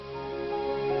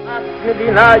A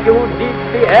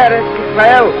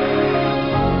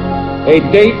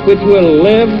date which will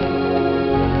live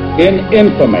in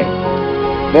infamy.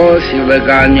 Both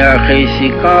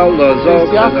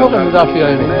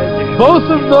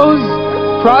of those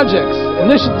projects,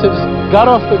 initiatives, got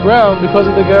off the ground because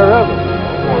of the Guerrero.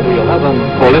 For the 11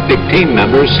 Olympic team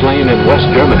members slain in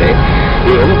West Germany,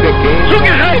 the Olympic Games...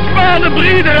 Zugehört waren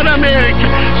Brüder in Amerika.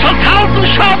 So tausend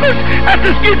Schabbos, es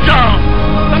ist getan.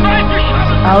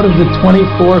 Out of the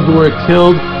 24 who were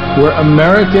killed were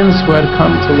Americans who had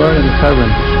come to learn in Hebron.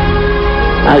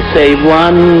 I say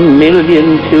 1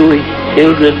 million Jewish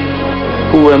children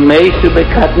who were made to be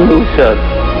Katnusot.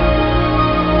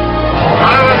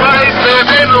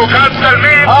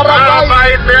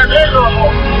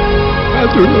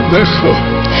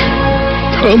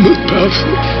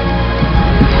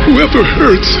 Whoever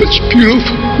heard such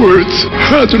beautiful words,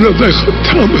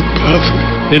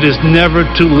 it is never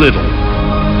too little,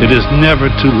 it is never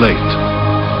too late,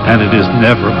 and it is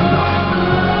never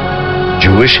enough.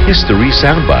 Jewish History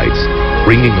Soundbites,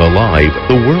 bringing alive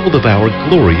the world of our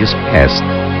glorious past.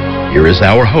 Here is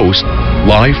our host,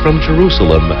 live from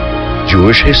Jerusalem,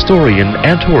 Jewish historian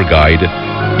and tour guide,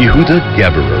 Yehuda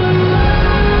Geberer.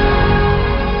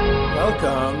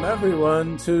 Welcome,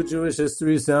 everyone, to Jewish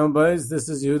History Soundbites. This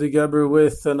is Yehuda Geberer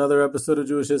with another episode of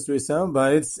Jewish History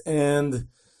Soundbites, and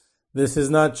this is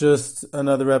not just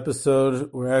another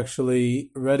episode. We're actually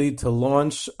ready to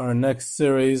launch our next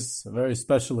series, a very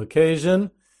special occasion.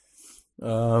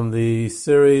 The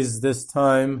series this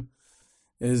time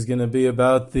is going to be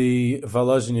about the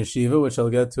Volozhin Yeshiva, which I'll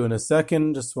get to in a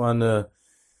second. Just want to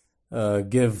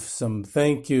give some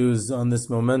thank yous on this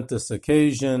momentous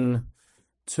occasion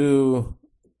to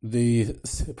the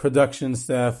production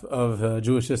staff of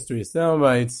Jewish History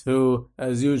Soundbites, who,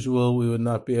 as usual, we would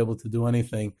not be able to do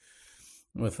anything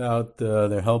without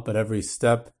their help at every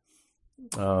step.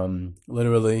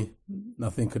 Literally,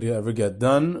 nothing could ever get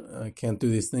done. I can't do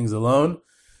these things alone.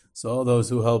 So all those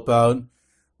who help out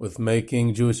with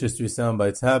making Jewish History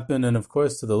Soundbites happen, and of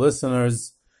course to the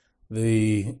listeners,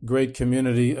 the great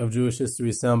community of Jewish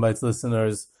History Soundbites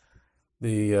listeners,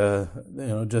 the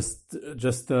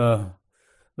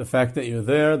fact that you're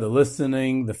there, the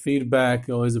listening, the feedback,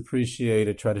 always appreciate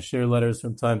it. Try to share letters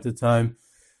from time to time.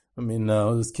 I mean,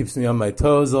 this keeps me on my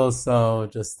toes also.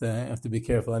 Just I have to be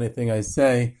careful anything I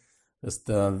say. Just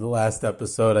the last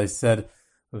episode I said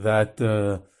that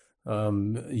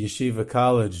Yeshiva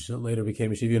College, later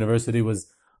became Yeshiva University, was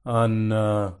on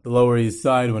the Lower East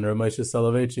Side when Ramesha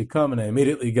Soloveitchik came, and I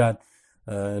immediately got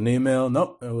an email.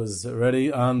 Nope, it was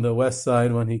already on the West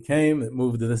Side when he came. It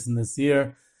moved to this and this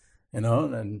year.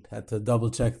 And had to double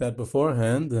check that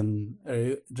beforehand, and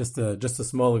just a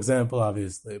small example,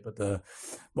 obviously, but I'm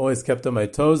always kept on my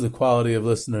toes. The quality of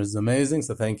listeners is amazing,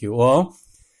 so thank you all.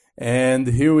 And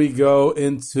here we go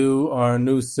into our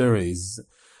new series.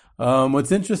 What's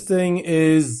interesting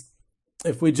is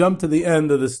if we jump to the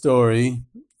end of the story,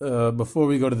 before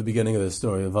we go to the beginning of the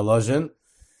story of Volozhin,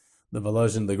 the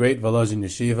great Volozhin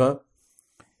Yeshiva,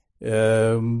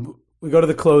 we go to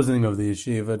the closing of the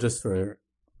yeshiva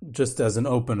just as an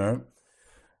opener.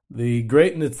 The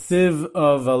great Netziv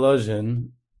of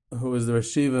Volozhin, who was the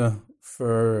yeshiva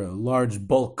for a large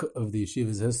bulk of the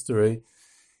yeshiva's history,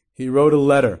 he wrote a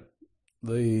letter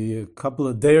a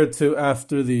day or two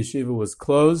after the yeshiva was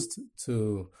closed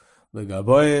to the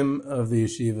Gaboim of the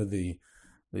yeshiva,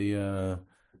 the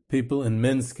people in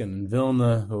Minsk and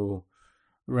Vilna who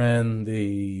ran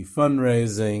the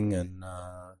fundraising and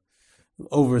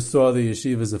oversaw the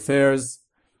yeshiva's affairs.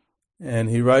 And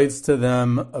he writes to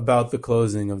them about the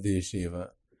closing of the yeshiva.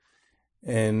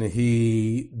 And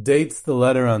he dates the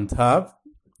letter on top,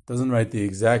 doesn't write the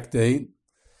exact date.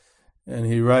 And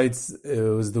he writes, it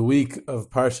was the week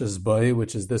of Parshas Bo,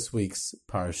 which is this week's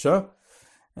Parsha.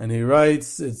 And he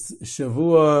writes, it's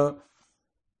Shavua,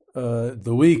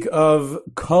 the week of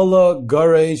Kala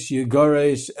Goresh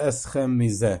Yegoresh Eschem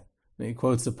Mizeh. And he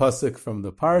quotes a pasuk from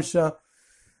the Parsha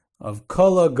of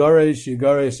Kala Goresh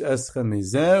Yegoresh Eschem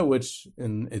Mizeh, which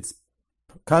in its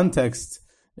context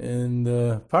in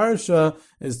the Parsha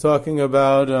is talking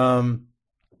about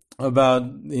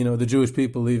the Jewish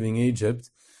people leaving Egypt,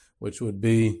 which would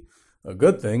be a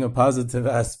good thing, a positive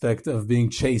aspect of being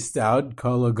chased out.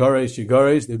 Kala Goresh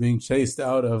Yegoresh, they're being chased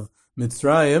out of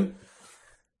Mitzrayim.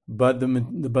 But the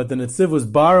Netziv was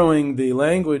borrowing the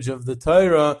language of the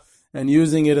Torah and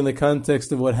using it in the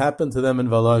context of what happened to them in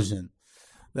Volozhin.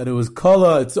 That it was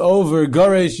Kala, it's over,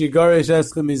 Goresh Yegoresh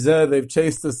Eschem Mizeh, they've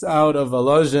chased us out of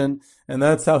Volozhin, and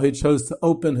that's how he chose to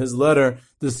open his letter,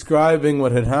 describing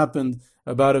what had happened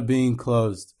about it being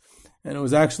closed. And it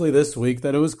was actually this week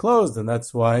that it was closed, and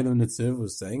that's why the Netziv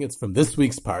was saying it's from this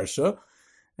week's Parsha,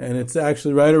 and it's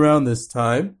actually right around this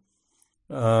time,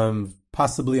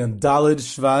 possibly on Daled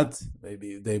Shvat,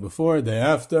 maybe the day before, the day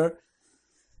after.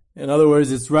 In other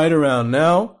words, it's right around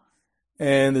now,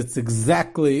 and it's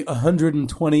exactly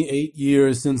 128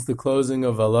 years since the closing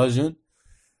of Volozhin,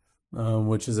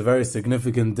 which is a very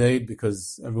significant date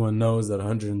because everyone knows that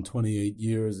 128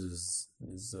 years is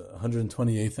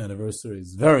 128th anniversary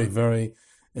is very, very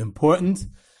important.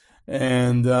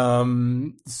 And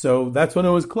so that's when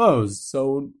it was closed.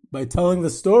 So by telling the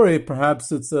story,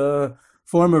 perhaps it's a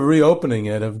form of reopening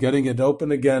it, of getting it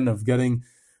open again, of getting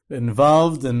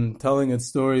involved, and telling its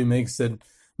story makes it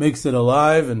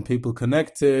alive, and people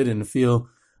connected and feel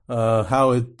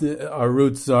how our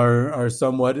roots are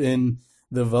somewhat in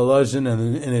the Volozhin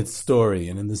and in its story,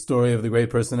 and in the story of the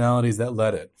great personalities that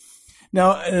led it.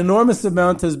 Now, an enormous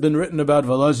amount has been written about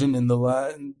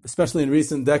Volozhin especially in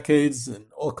recent decades, in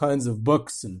all kinds of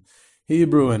books, in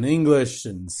Hebrew and English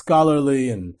and scholarly,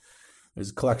 and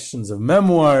there's collections of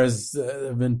memoirs that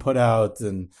have been put out,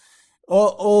 and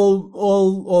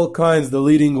all kinds. The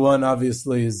leading one,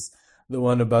 obviously, is the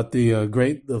one about the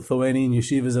Lithuanian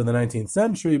yeshivas of the 19th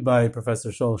century by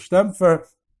Professor Shaul Stempfer.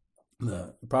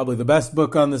 Probably the best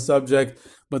book on the subject,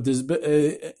 but there's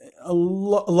a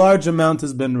large amount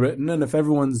has been written, and if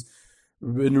everyone's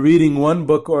been reading one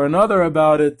book or another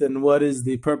about it, then what is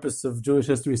the purpose of Jewish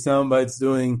History Soundbites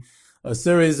doing a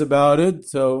series about it?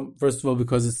 So, first of all,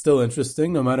 because it's still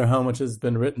interesting, no matter how much has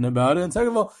been written about it, and second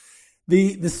of all,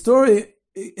 the story,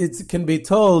 it can be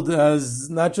told as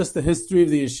not just the history of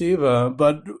the yeshiva,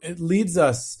 but it leads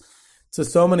us to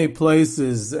so many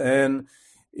places. And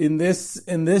in this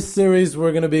series,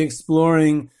 we're going to be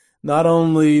exploring not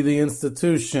only the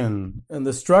institution and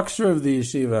the structure of the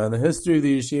yeshiva and the history of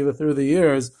the yeshiva through the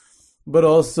years, but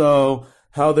also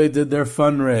how they did their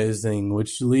fundraising,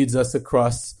 which leads us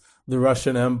across the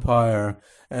Russian Empire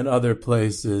and other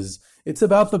places. It's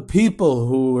about the people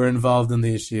who were involved in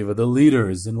the yeshiva, the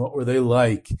leaders, and what were they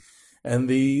like, and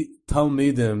the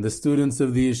Talmidim, the students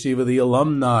of the yeshiva, the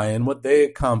alumni, and what they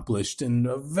accomplished in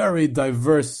a very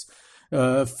diverse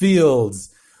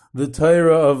fields, the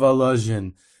Torah of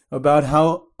Volozhin, about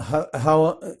how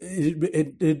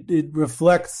it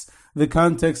reflects the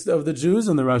context of the Jews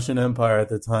in the Russian Empire at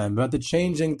the time, about the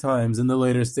changing times in the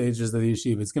later stages of the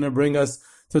yeshiva. It's going to bring us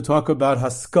to talk about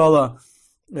Haskalah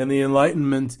and the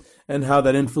Enlightenment, and how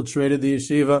that infiltrated the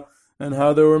yeshiva, and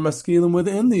how there were maskilim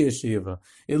within the yeshiva.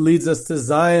 It leads us to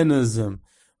Zionism,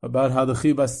 about how the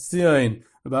Chibas Tzion,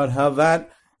 about how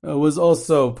that was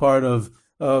also part of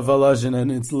Volozhin in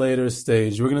its later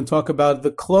stage. We're going to talk about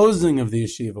the closing of the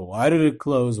yeshiva. Why did it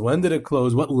close? When did it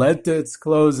close? What led to its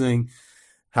closing?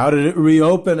 How did it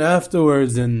reopen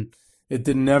afterwards? And it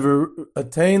did never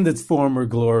attain its former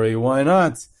glory. Why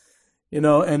not?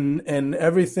 And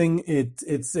everything.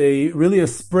 It's really a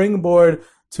springboard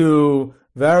to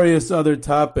various other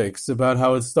topics about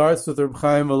how it starts with Reb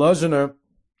Chaim Volozhiner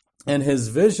and his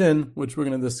vision, which we're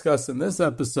going to discuss in this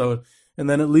episode. And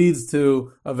then it leads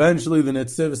to eventually the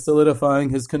Netziv solidifying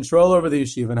his control over the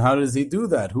yeshiva. And how does he do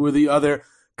that? Who are the other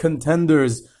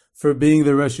contenders for being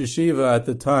the Rosh Yeshiva at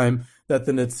the time that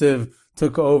the Netziv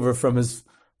took over from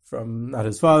not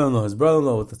his father-in-law, his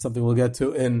brother-in-law? That's something we'll get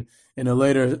to in a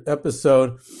later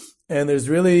episode. And there's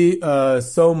really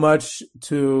so much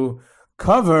to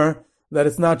cover that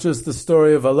it's not just the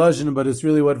story of Volozhin, but it's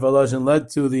really what Volozhin led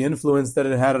to, the influence that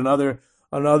it had on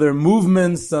other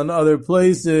movements, on other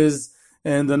places,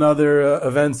 and on other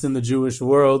events in the Jewish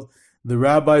world. The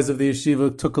rabbis of the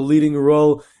yeshiva took a leading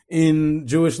role in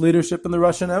Jewish leadership in the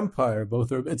Russian Empire,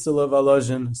 both Reb Itzela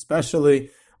Volozhin especially,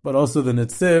 but also the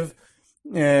Netziv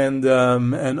and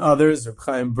others. Reb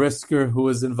Chaim Brisker, who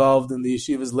was involved in the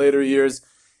yeshiva's later years,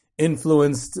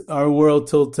 influenced our world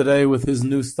till today with his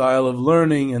new style of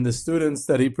learning and the students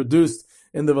that he produced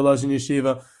in the Volozhin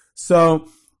yeshiva. So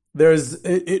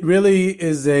it really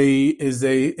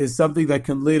is something that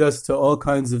can lead us to all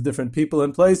kinds of different people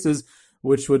and places,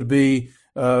 which would be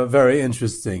very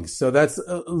interesting. So that's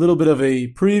a little bit of a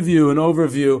preview, an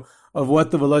overview of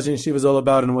what the Volozhin Yeshiva is all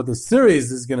about and what the series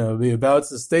is going to be about.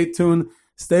 So stay tuned,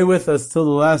 stay with us till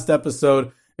the last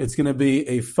episode. It's going to be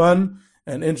a fun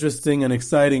and interesting and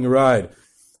exciting ride.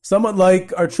 Somewhat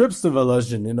like our trips to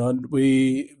Volozhin,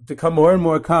 we become more and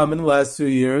more common in the last few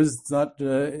years. It's not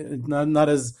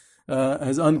as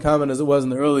uncommon as it was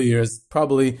in the early years.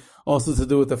 Probably also to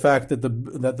do with the fact that the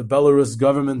Belarus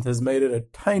government has made it a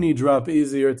tiny drop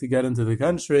easier to get into the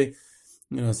country.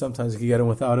 Sometimes you can get in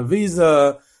without a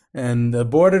visa, and the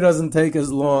border doesn't take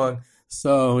as long,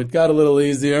 so it got a little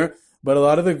easier. But a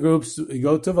lot of the groups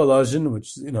go to Volozhin,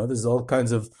 which, there's all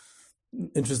kinds of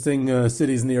interesting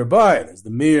cities nearby. There's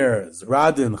the Mir, there's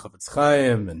Radin, Chavetz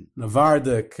Chaim, and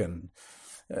Navardik, and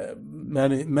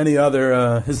many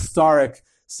other historic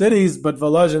cities. But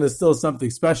Volozhin is still something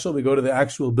special. We go to the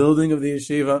actual building of the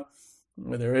yeshiva,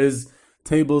 where there is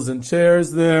tables and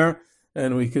chairs there,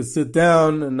 and we could sit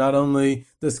down and not only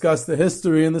discuss the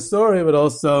history and the story, but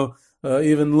also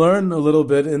even learn a little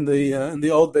bit in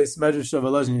the old base medrash of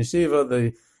Volozhin Yeshiva.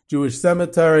 The Jewish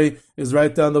cemetery is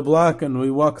right down the block, and we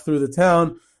walk through the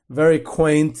town, very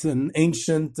quaint and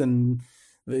ancient, and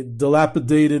the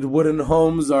dilapidated wooden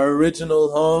homes are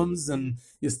original homes, and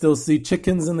you still see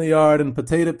chickens in the yard and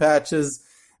potato patches,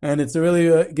 and it's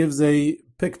really gives a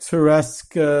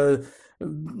picturesque,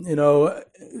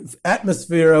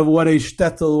 atmosphere of what a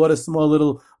shtetl, what a small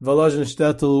little Volozhin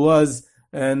shtetl was.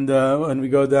 And we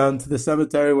go down to the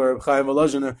cemetery where Chaim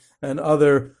Volozhin and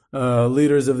other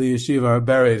leaders of the yeshiva are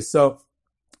buried. So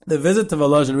the visit to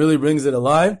Volozhin really brings it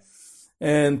alive,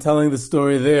 and telling the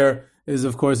story there is,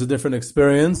 of course, a different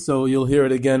experience. So you'll hear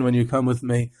it again when you come with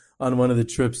me on one of the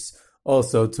trips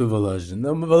also to Volozhin.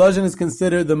 Now, Volozhin is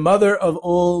considered the mother of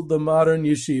all the modern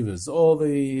yeshivas, all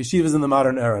the yeshivas in the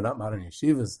modern era, not modern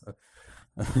yeshivas,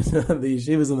 the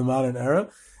yeshivas in the modern era.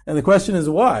 And the question is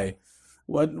why?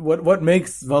 What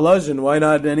makes Volozhin? Why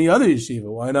not any other yeshiva?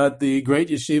 Why not the great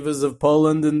yeshivas of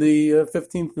Poland in the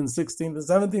 15th and 16th and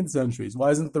 17th centuries?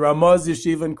 Why isn't the Ramaz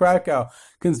yeshiva in Krakow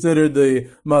considered the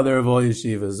mother of all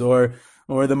yeshivas? Or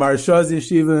the Marshaz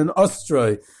yeshiva in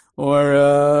Ostroy?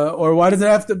 Or why does it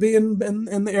have to be in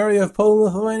the area of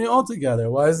Poland and Lithuania altogether?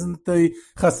 Why isn't the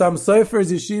Chassam Sofer's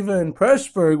yeshiva in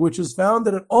Preshburg, which was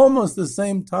founded at almost the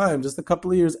same time, just a couple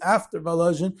of years after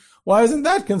Volozhin, why isn't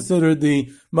that considered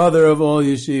the mother of all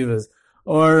yeshivas?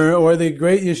 Or the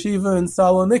great yeshiva in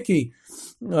Saloniki,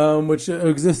 which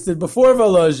existed before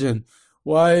Volozhin?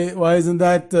 Why isn't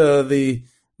that the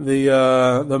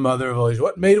mother of all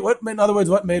yeshivas? In other words,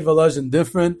 what made Volozhin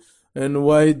different? And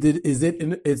why is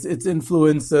its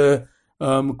influence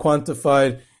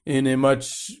quantified in a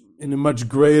much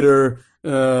greater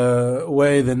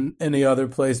way than any other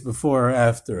place before or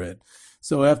after it?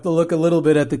 So we have to look a little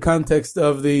bit at the context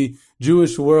of the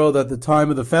Jewish world at the time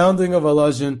of the founding of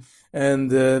Volozhin, and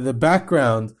the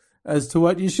background as to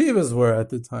what yeshivas were at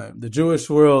the time. The Jewish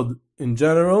world in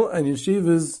general, and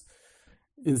yeshivas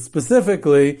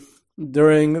specifically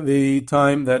during the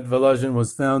time that Volozhin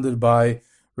was founded by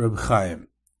Reb Chaim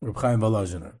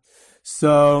Volozhiner.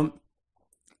 So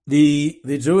the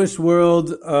Jewish world,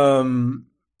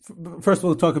 first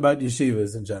we'll talk about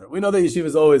yeshivas in general. We know that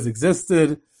yeshivas always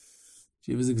existed.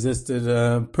 Yeshivas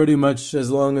existed pretty much as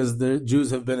long as the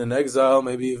Jews have been in exile,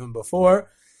 maybe even before.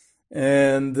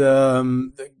 And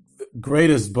the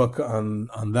greatest book on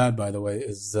that, by the way,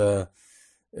 is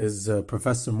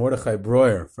Professor Mordechai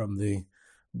Breuer from the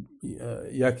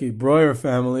Yaki Breuer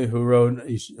family, who wrote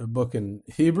a book in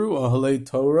Hebrew, Ohalei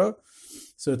Torah.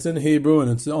 So it's in Hebrew,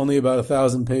 and it's only about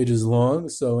 1,000 pages long.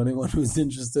 So anyone who's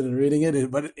interested in reading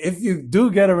it, but if you do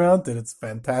get around to it, it's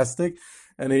fantastic.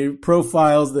 And he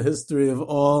profiles the history of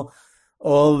all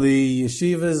the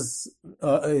yeshivas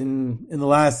in the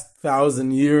last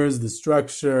 1,000 years, the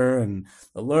structure and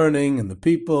the learning and the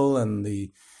people and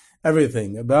the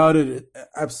everything about it.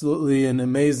 Absolutely an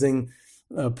amazing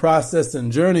process and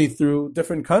journey through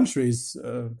different countries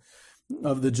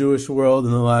of the Jewish world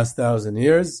in the last 1,000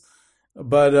 years.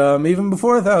 But even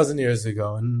before 1,000 years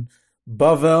ago, in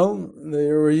Bavel,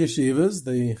 there were yeshivas.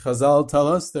 The Chazal tell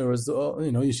us there was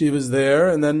yeshivas there,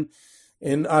 and then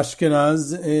in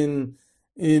Ashkenaz, in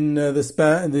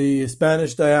the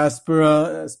Spanish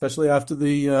diaspora, especially after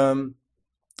the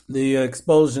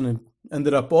expulsion, it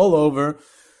ended up all over.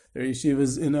 There are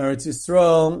yeshivas in Eretz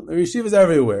Yisrael. There are yeshivas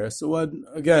everywhere. So what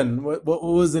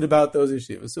was it about those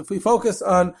yeshivas? So if we focus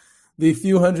on the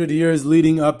few hundred years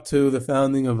leading up to the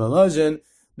founding of Volozhin,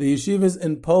 the yeshivas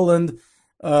in Poland,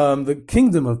 the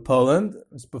Kingdom of Poland,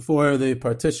 it's before the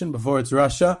partition, before it's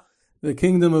Russia, the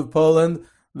Kingdom of Poland,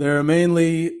 there are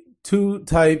mainly two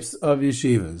types of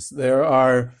yeshivas. There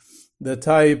are the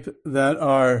type that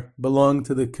belong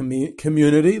to the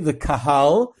community, the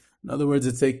kahal. In other words,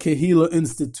 it's a kehila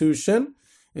institution.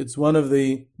 It's one of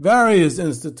the various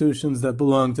institutions that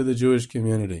belong to the Jewish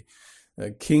community.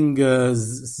 King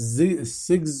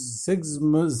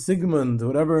Sigmund,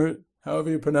 however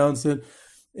you pronounce it,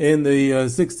 in the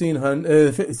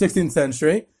 16th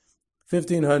century,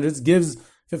 1500s, gives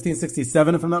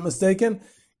 1567, if I'm not mistaken,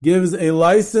 gives a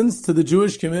license to the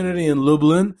Jewish community in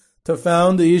Lublin to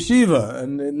found a yeshiva.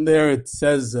 And in there it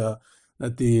says that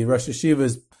the Rosh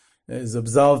Yeshiva is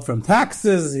absolved from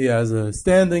taxes. He has a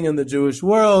standing in the Jewish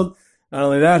world. Not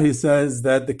only that, he says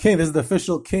that the king, this is the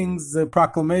official king's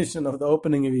proclamation of the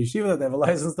opening of yeshiva, that they have a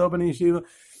license to open a yeshiva.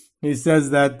 He says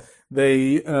that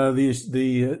the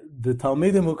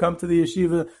Talmidim who come to the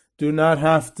yeshiva do not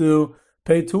have to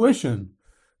pay tuition,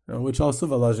 which also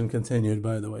Volozhin continued,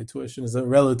 by the way. Tuition is a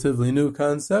relatively new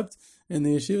concept in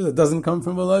the yeshiva that doesn't come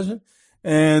from Volozhin.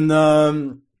 And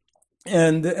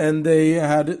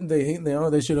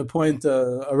they should appoint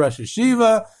a Rosh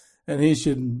Yeshiva, and he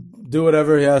should do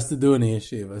whatever he has to do in the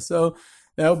yeshiva. So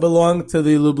that belonged to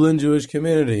the Lublin Jewish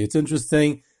community. It's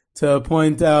interesting to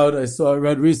point out, I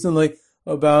read recently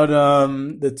about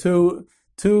the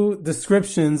two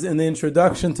descriptions in the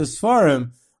introduction to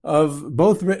Sfarim, of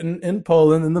both written in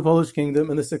Poland, in the Polish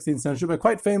kingdom, in the 16th century, by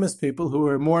quite famous people who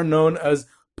were more known as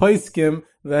Poskim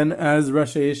than as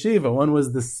Rashi Yeshiva. One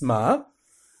was the Sma,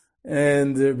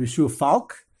 and Bishu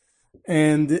Falk,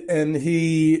 and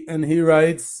he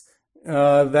writes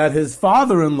that his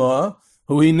father-in-law,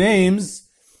 who he names,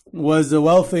 was a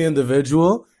wealthy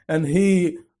individual, and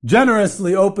he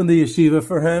generously opened the yeshiva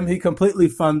for him. He completely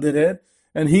funded it,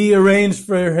 and he arranged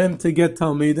for him to get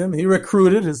Talmidim. He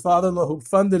recruited his father-in-law, who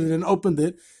funded it and opened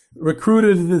it,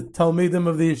 recruited the Talmidim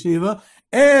of the yeshiva,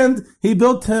 and he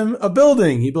built him a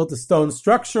building. He built a stone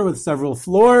structure with several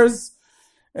floors,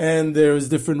 and there was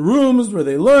different rooms where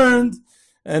they learned,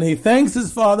 and he thanks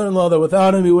his father-in-law that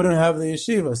without him he wouldn't have the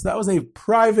yeshiva. So that was a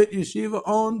private yeshiva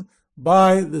owned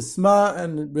by the Sma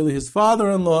and really his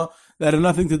father-in-law, that had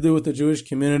nothing to do with the Jewish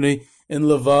community in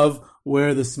Lvov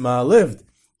where the Sma lived.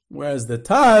 Whereas the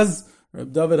Taz,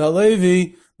 Reb David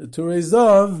Halevi, the Turei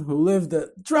Zov, who lived a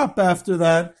drop after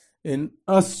that in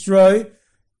Ostroy,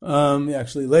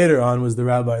 actually later on was the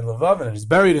rabbi in Lvov, and he's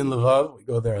buried in Lvov. We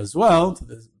go there as well to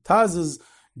the Taz's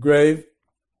grave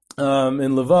in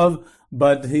Lvov,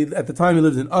 but at the time he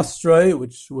lived in Ostroy,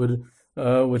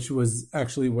 which was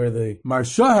actually where the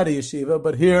Marsha had a yeshiva,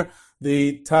 but here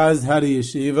the Taz had a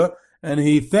yeshiva, and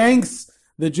he thanks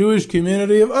the Jewish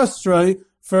community of Ostroy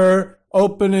for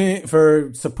opening,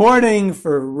 for supporting,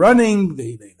 for running.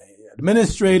 They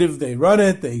administrative, they run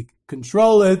it, they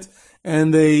control it,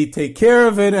 and they take care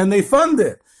of it, and they fund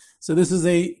it. So this is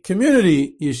a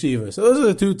community yeshiva. So those are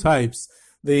the two types.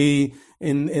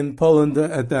 In Poland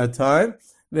at that time,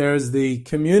 there's the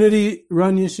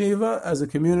community-run yeshiva as a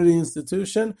community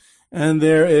institution, and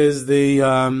there is the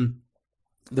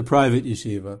private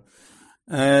yeshiva.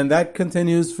 And that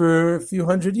continues for a few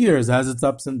hundred years, has its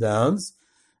ups and downs.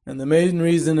 And the main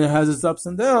reason it has its ups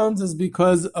and downs is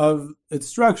because of its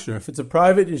structure. If it's a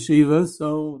private yeshiva,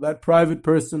 so that private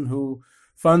person who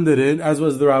funded it, as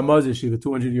was the Ramaz yeshiva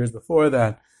 200 years before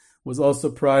that, was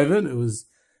also private. It was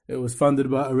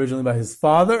funded originally by his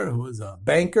father, who was a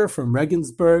banker from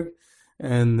Regensburg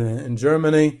and in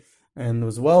Germany, and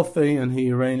was wealthy, and he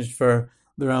arranged for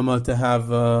the Rama to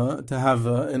have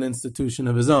an institution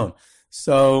of his own.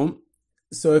 So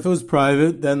if it was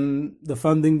private, then the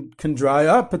funding can dry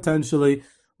up potentially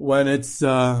when it's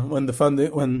when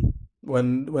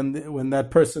that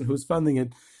person who's funding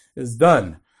it is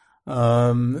done.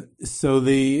 So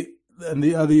the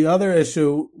other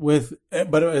issue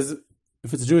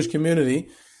if it's a Jewish community,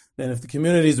 then if the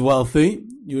community is wealthy,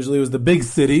 usually it was the big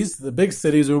cities. The big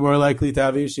cities were more likely to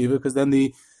have a yeshiva because then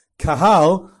the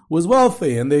kahal was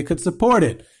wealthy and they could support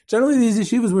it. Generally, these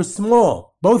yeshivas were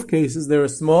small. Both cases, they were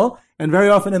small, and very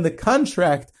often in the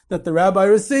contract that the rabbi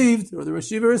received, or the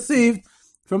yeshiva received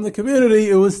from the community,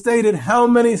 it was stated how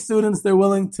many students they're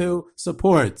willing to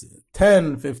support.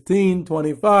 10, 15,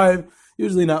 25,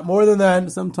 usually not more than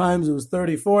that. Sometimes it was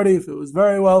 30, 40. If it was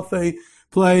very wealthy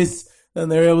place, then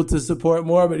they're able to support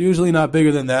more, but usually not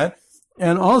bigger than that.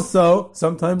 And also,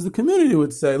 sometimes the community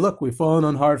would say, look, we've fallen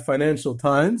on hard financial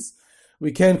times.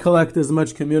 We can't collect as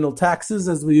much communal taxes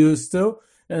as we used to,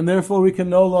 and therefore we can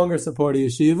no longer support a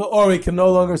yeshiva, or we can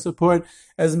no longer support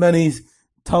as many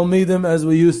Talmidim as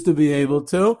we used to be able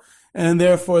to, and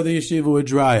therefore the yeshiva would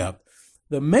dry up.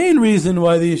 The main reason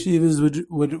why the yeshivas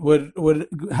would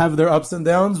have their ups and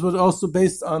downs was also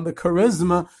based on the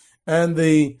charisma and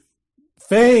the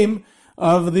fame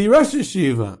of the Rosh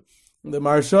Yeshiva. The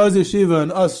Marsha's yeshiva in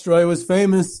Ostroy was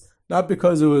famous not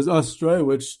because it was Ostroy,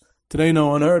 which today no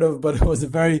one heard of, but it was a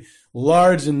very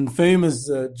large and famous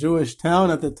Jewish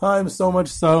town at the time, so much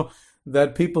so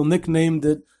that people nicknamed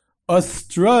it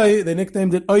Ostroy. They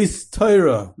nicknamed it Ois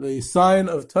Torah, the sign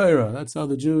of Torah. That's how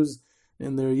the Jews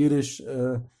in their Yiddish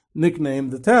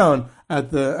nicknamed the town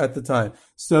at the time.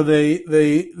 So the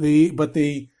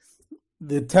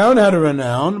town had a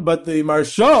renown, but the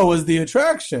Marsha was the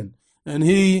attraction, and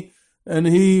he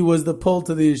was the pull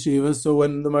to the yeshiva. So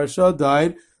when the Marsha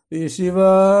died, the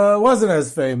yeshiva wasn't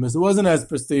as famous. It wasn't as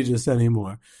prestigious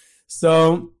anymore.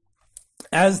 So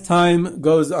as time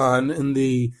goes on, in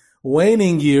the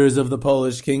waning years of the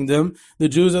Polish kingdom, the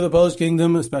Jews of the Polish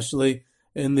kingdom, especially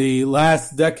in the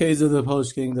last decades of the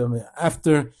Polish kingdom,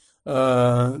 after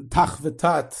Tach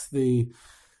V'Tat, the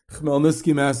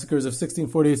Khmelnytsky massacres of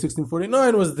 1648,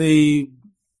 1649, was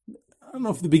I don't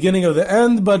know if the beginning of the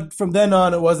end, but from then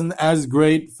on it wasn't as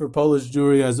great for Polish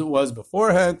Jewry as it was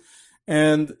beforehand.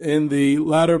 And in the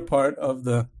latter part of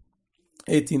the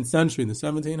 18th century, in the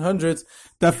 1700s,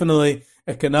 definitely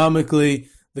economically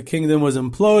the kingdom was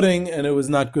imploding and it was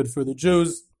not good for the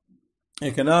Jews.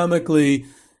 Economically,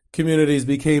 communities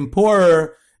became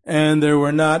poorer and there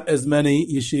were not as many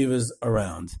yeshivas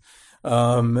around.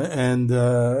 And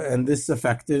this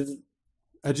affected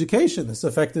education. This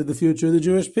affected the future of the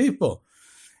Jewish people.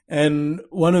 And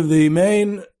one of the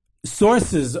main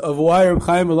sources of why Reb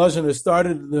Chaim Volozhiner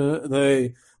started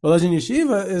the Volozhin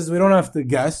Yeshiva is we don't have to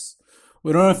guess.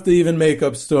 We don't have to even make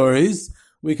up stories.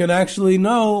 We can actually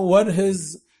know what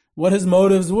his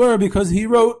motives were, because he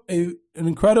wrote an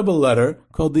incredible letter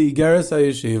called the Igeres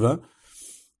HaYeshiva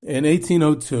in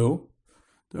 1802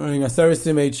 during Aseret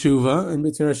Yemei Tshuva in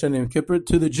between Rosh Hashanah and Kippur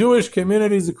to the Jewish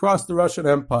communities across the Russian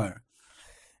Empire.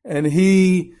 And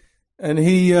he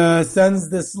sends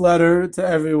this letter to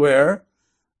everywhere,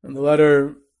 and the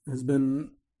letter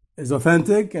is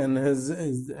authentic, and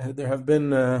there have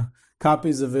been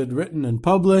copies of it written and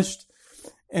published.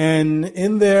 And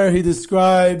in there he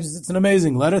describes, it's an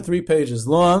amazing letter, 3 pages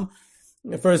long.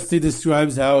 First he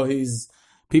describes how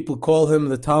people call him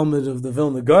the Talmud of the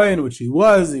Vilna Gaon, which he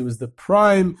was. He was the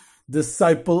prime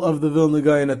disciple of the Vilna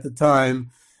Gaon at the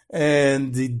time.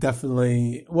 And he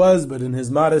definitely was, but in his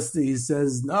modesty, he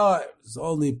says, no, I was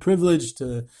only privileged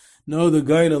to know the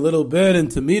Gaon a little bit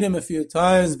and to meet him a few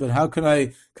times, but how can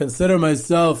I consider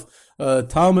myself a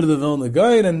Talmud of the Vilna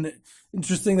Gaon? And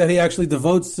interesting that he actually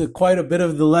devotes quite a bit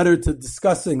of the letter to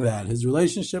discussing that, his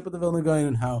relationship with the Vilna Gaon,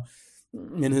 and how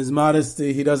in his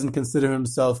modesty, he doesn't consider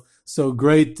himself so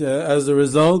great as a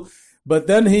result. But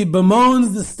then he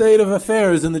bemoans the state of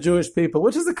affairs in the Jewish people,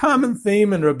 which is a common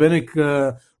theme in rabbinic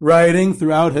writing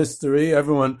throughout history.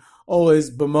 Everyone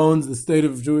always bemoans the state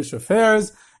of Jewish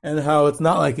affairs and how it's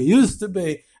not like it used to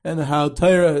be and how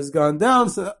Torah has gone down.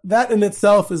 So that in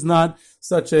itself is not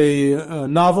such a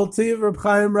novelty of Reb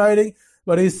Chaim writing,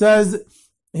 but he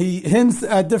hints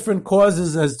at different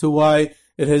causes as to why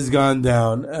it has gone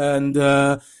down. And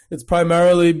it's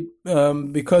primarily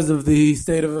because of the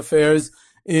state of affairs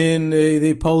in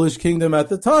the Polish kingdom at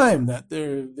the time, that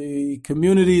the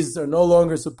communities are no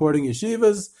longer supporting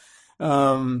yeshivas,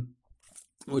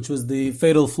 which was the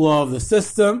fatal flaw of the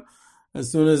system. As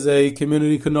soon as a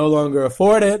community could no longer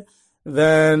afford it,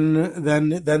 then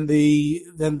the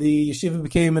yeshiva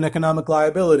became an economic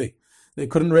liability. They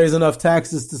couldn't raise enough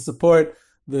taxes to support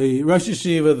the Rosh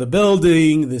Yeshiva, the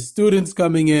building, the students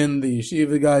coming in. The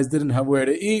yeshiva guys didn't have where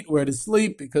to eat, where to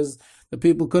sleep, because the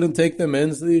people couldn't take them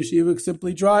in, so the yeshiva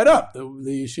simply dried up. The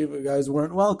yeshiva guys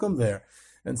weren't welcome there.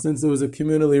 And since it was a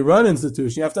communally run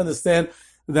institution, you have to understand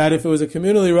that if it was a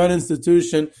communally run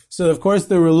institution, so of course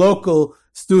there were local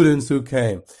students who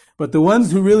came. But the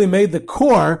ones who really made the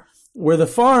core were the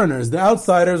foreigners, the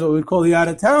outsiders, what we'd call the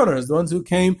out-of-towners, the ones who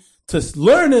came to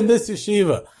learn in this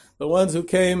yeshiva. The ones who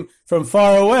came from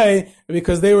far away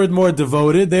because they were more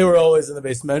devoted. They were always in the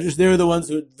Beis Medrash. They were the ones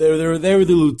who, they were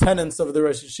the lieutenants of the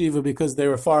Rosh Yeshiva because they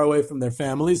were far away from their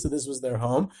families, so this was their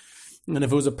home. And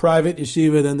if it was a private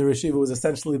yeshiva, then the yeshiva was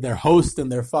essentially their host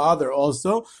and their father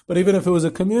also. But even if it was a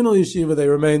communal yeshiva, they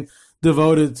remained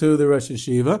devoted to the Rosh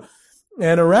Yeshiva.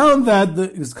 And around that,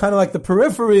 it was kind of like the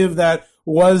periphery of that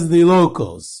was the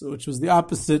locals, which was the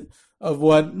opposite of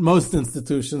what most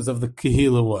institutions of the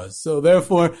Kehila was. So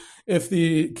therefore, if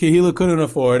the Kehila couldn't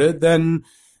afford it, then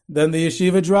the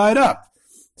yeshiva dried up.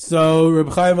 So Reb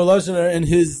Chaim Volozhiner, in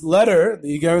his letter,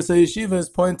 the Igeres HaYeshiva, is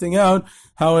pointing out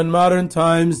how in modern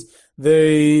times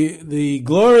the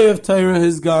glory of Torah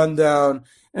has gone down,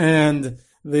 and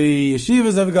the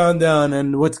yeshivas have gone down,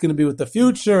 and what's going to be with the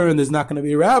future, and there's not going to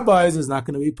be rabbis, there's not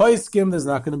going to be poskim, there's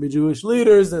not going to be Jewish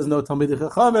leaders, there's no Talmidei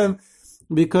Chachamim,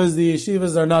 because the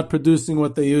yeshivas are not producing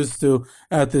what they used to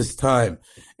at this time.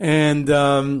 And,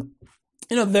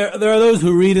 there are those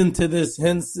who read into this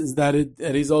hints is that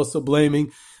he's also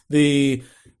blaming the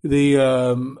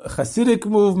Hasidic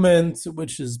movement,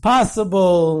 which is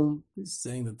possible. He's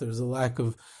saying that there's a lack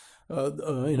of,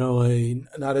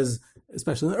 not as,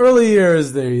 especially in the early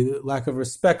years, the lack of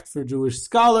respect for Jewish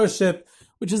scholarship,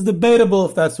 which is debatable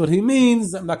if that's what he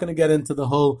means. I'm not going to get into the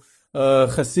whole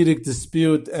Hasidic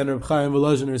dispute and Reb Chaim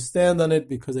Volozhiner's stand on it,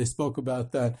 because I spoke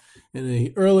about that in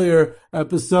an earlier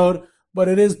episode, but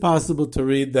it is possible to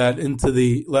read that into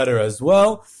the letter as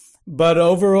well. But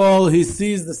overall, he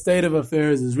sees the state of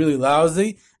affairs is really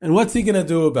lousy. And what's he going to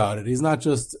do about it? He's not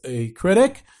just a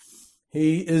critic.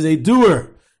 He is a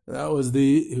doer. He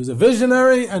was a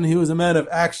visionary and he was a man of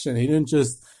action. He didn't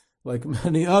just, like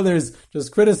many others,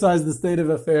 just criticize the state of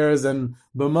affairs and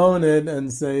bemoan it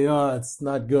and say, oh, it's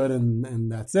not good and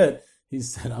that's it. He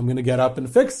said, I'm going to get up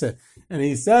and fix it. And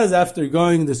he says, after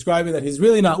describing that he's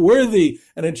really not worthy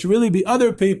and it should really be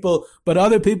other people, but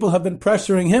other people have been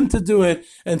pressuring him to do it.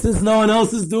 And since no one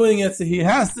else is doing it, so he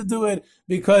has to do it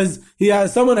because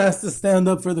someone has to stand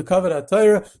up for the Kavod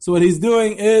HaTorah. So what he's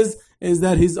doing is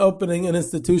that he's opening an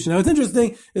institution. Now what's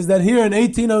interesting is that here in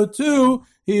 1802,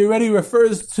 he already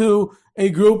refers to a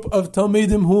group of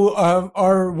Talmidim who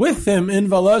are with him in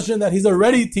Volozhin that he's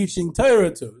already teaching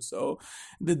Torah to. So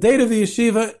the date of the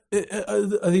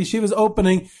yeshiva's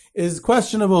opening is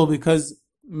questionable because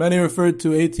many referred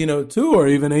to 1802 or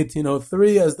even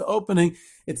 1803 as the opening.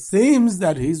 It seems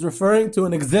that he's referring to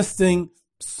an existing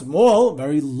small,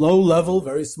 very low level,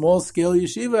 very small scale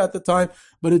yeshiva at the time,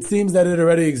 but it seems that it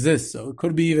already exists. So it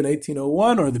could be even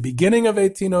 1801 or the beginning of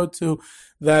 1802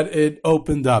 that it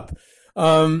opened up.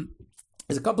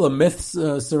 There's a couple of myths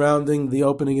surrounding the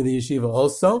opening of the yeshiva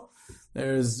also.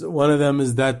 There's one of them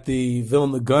is that the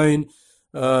Vilna Gaon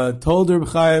told Reb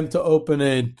Chaim to open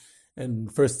it,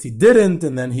 and first he didn't,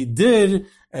 and then he did,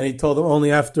 and he told him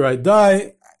only after I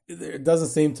die. There doesn't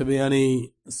seem to be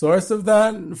any source of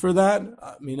that for that.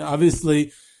 I mean,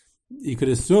 obviously, you could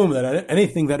assume that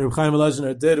anything that Reb Chaim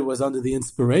Volozhiner did was under the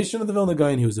inspiration of the Vilna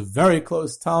Gaon. He was a very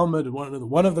close Talmud,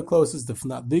 one of the closest, if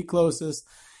not the closest.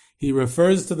 He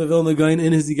refers to the Vilna Gaon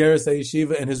in his Igeres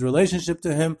HaYeshiva and his relationship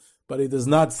to him, but he does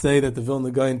not say that the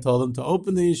Vilna Gaon told him to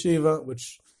open the yeshiva,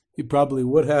 which he probably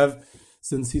would have,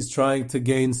 since he's trying to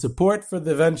gain support for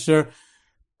the venture,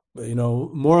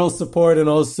 moral support and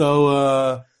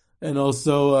also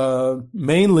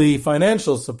mainly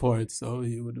financial support. So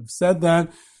he would have said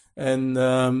that, and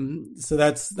so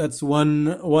that's one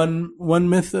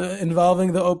myth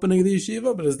involving the opening of the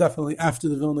yeshiva. But it's definitely after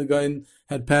the Vilna Gaon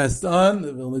had passed on.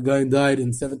 The Vilna Gaon died in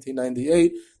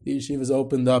 1798. The yeshivas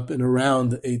opened up in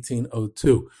around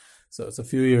 1802. So it's a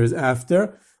few years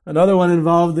after. Another one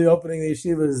involved the opening of the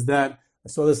yeshiva is that, I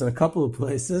saw this in a couple of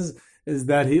places, is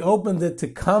that he opened it to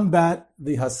combat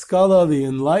the Haskalah, the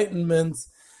Enlightenment,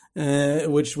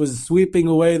 which was sweeping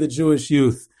away the Jewish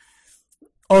youth.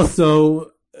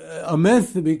 Also, a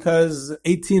myth because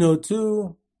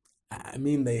 1802, I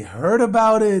mean, they heard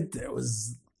about it. There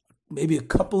was maybe a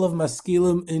couple of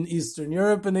maskilim in Eastern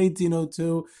Europe in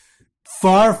 1802.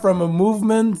 Far from a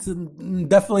movement,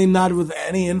 definitely not with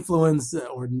any influence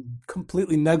or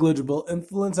completely negligible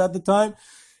influence at the time.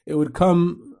 It would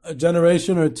come a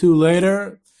generation or two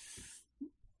later.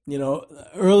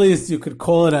 Earliest you could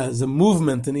call it as a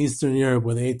movement in Eastern Europe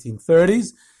were the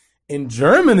 1830s. In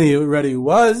Germany, it already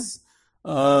was.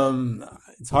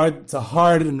 It's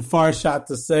hard and far shot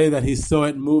to say that he saw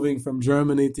it moving from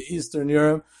Germany to Eastern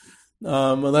Europe.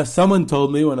 Unless someone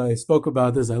told me when I spoke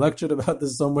about this, I lectured about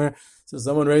this somewhere. So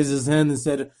someone raised his hand and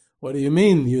said, "What do you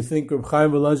mean? You think Reb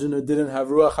Chaim Volozhiner didn't have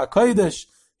Ruach HaKodesh?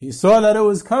 He saw that it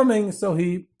was coming, so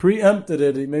he preempted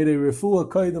it. He made a refuah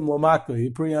kodim lomako. He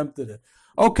preempted it."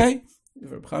 Okay,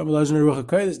 Reb Chaim Volozhiner Ruach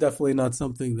HaKodesh is definitely not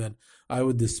something that I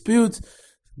would dispute,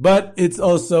 but it's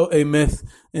also a myth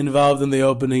involved in the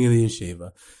opening of the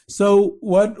yeshiva. So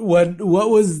what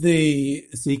was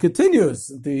so he continues,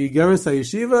 the Igeres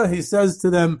HaYeshiva, he says to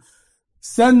them,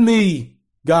 send me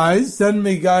guys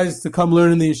to come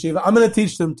learn in the yeshiva. I'm going to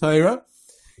teach them Torah.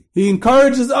 He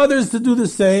encourages others to do the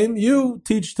same. You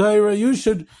teach Torah. You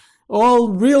should all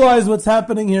realize what's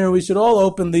happening here. We should all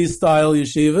open these style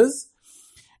yeshivas.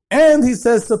 And he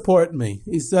says, support me.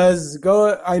 He says,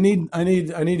 go, I need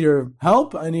your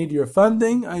help. I need your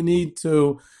funding. I need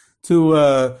to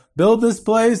build this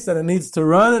place, and it needs to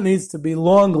run. It needs to be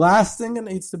long lasting. And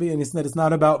he said, it's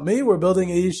not about me. We're building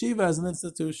a yeshiva as an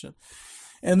institution.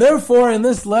 And therefore, in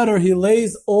this letter, he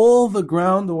lays all the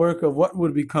groundwork of what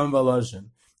would become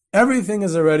Volozhin. Everything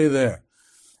is already there.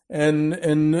 And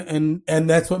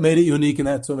that's what made it unique, and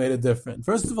that's what made it different.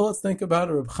 First of all, let's think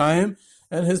about Reb Chaim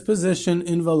and his position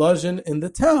in Volozhin in the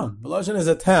town. Volozhin is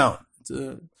a town. It's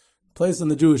a place on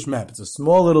the Jewish map. It's a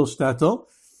small little shtetl.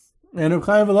 And Reb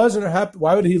Chaim Volozhin,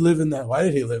 why would he live in that? Why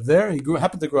did he live there? He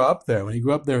happened to grow up there. When he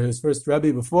grew up there, his first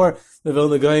Rebbe before the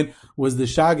Vilna Gaon was the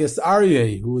Shagas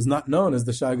Aryeh, who was not known as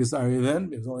the Shagas Aryeh then.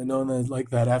 He was only known as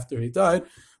like that after he died,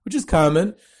 which is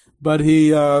common. But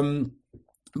he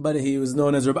was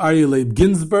known as Reb Aryeh Leib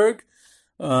Ginsburg.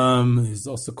 He's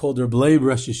also called Reb Leib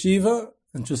Rosh Yeshiva.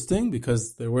 Interesting,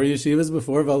 because there were yeshivas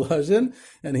before Volozhin,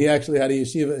 and he actually had a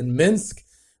yeshiva in Minsk,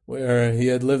 where he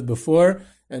had lived before.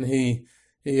 and he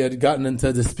had gotten into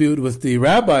a dispute with the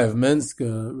rabbi of Minsk,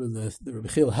 the Rabbi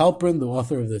Chil Halperin, the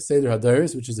author of the Seder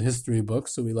HaDairos, which is a history book,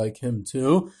 so we like him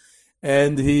too.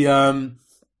 And he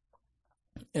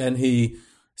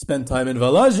spent time in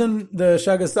Volozhin, the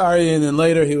Shagas Aryeh, and then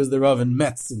later he was the Rav in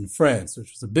Metz in France,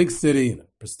 which was a big city and a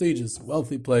prestigious,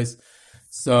 wealthy place.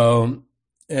 So,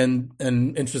 and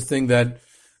interesting that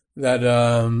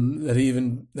it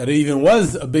even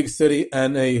was a big city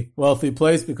and a wealthy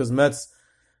place, because Metz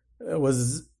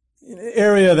was an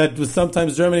area that was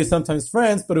sometimes Germany, sometimes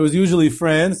France, but it was usually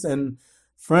France, and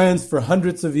France for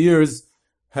hundreds of years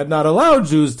had not allowed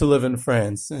Jews to live in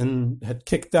France and had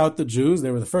kicked out the Jews.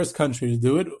 They were the first country to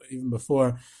do it, even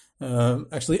before,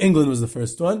 actually England was the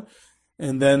first one,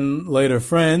 and then later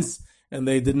France, and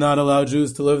they did not allow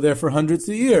Jews to live there for hundreds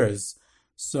of years.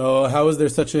 So how is there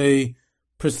such a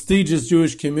prestigious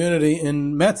Jewish community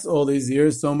in Metz all these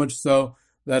years, so much so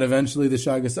that eventually the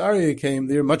Shagas Aryeh came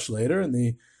there much later in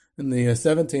the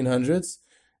 1700s?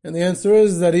 And the answer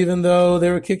is that even though they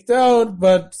were kicked out,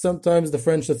 but sometimes the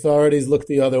French authorities looked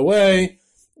the other way,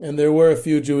 and there were a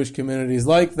few Jewish communities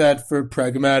like that for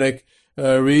pragmatic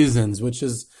reasons, which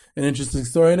is an interesting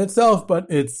story in itself, but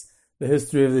it's the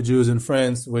history of the Jews in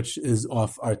France, which is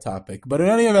off our topic. But in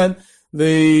any event,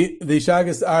 the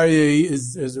Shagas Aryeh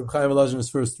is Reb Chaim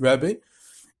Volozhin's first Rebbe,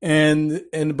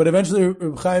 but eventually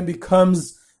Reb Chaim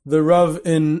becomes the Rav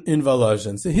in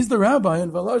Volozhin. So he's the rabbi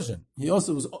in Volozhin. He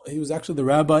was actually the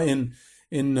rabbi in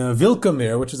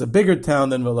Vilkamir, which is a bigger town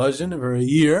than Volozhin, for a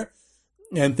year,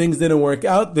 and things didn't work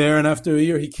out there. And after a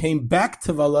year, he came back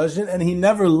to Volozhin, and he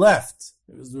never left.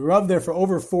 He was the Rav there for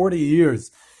over 40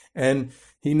 years, and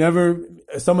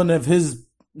someone of his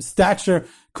stature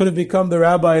could have become the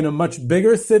rabbi in a much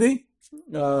bigger city,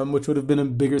 which would have been a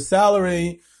bigger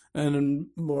salary and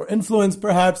more influence,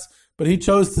 perhaps. But he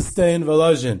chose to stay in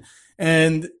Volozhin.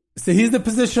 And so he's the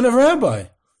position of rabbi.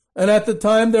 And at the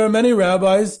time, there are many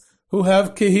rabbis who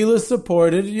have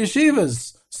Kehillah-supported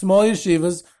yeshivas, small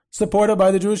yeshivas, supported by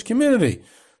the Jewish community.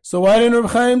 So why didn't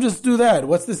Reb Chaim just do that?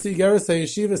 What's the Sigeres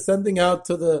HaYeshiva sending out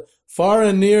to the far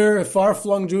and near,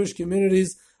 far-flung Jewish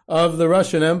communities of the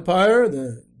Russian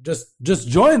Empire? Just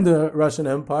joined the Russian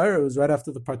Empire. It was right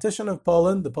after the partition of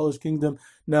Poland. The Polish kingdom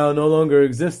now no longer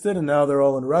existed, and now they're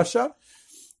all in Russia.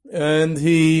 And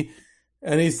he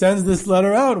sends this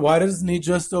letter out. Why doesn't he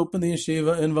just open the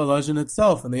yeshiva in Volozhin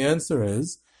itself? And the answer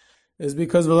is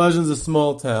because Volozhin is a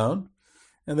small town,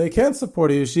 and they can't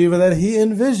support a yeshiva that he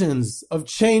envisions of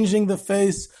changing the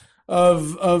face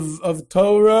of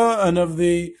Torah and of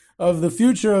the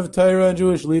future of Torah and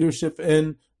Jewish leadership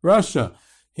in Russia.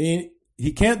 He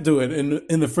can't do it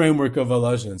in the framework of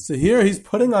Volozhin. So here he's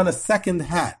putting on a second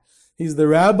hat. He's the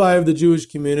rabbi of the Jewish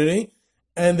community.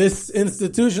 And this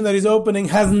institution that he's opening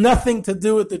has nothing to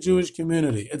do with the Jewish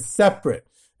community. It's separate.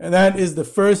 And that is the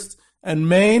first and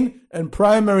main and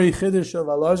primary chiddush of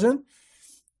Volozhin.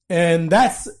 And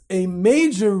that's a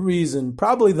major reason,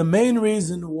 probably the main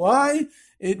reason why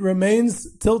it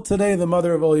remains till today the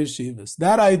mother of all yeshivas.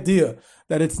 That idea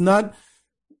that it's not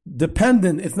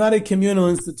dependent, it's not a communal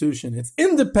institution. It's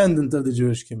independent of the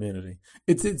Jewish community.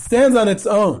 It stands on its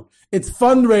own. It's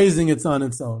fundraising, it's on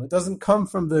its own. It doesn't come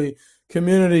from the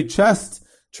community chest,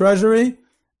 treasury,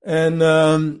 and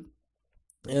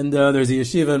there's a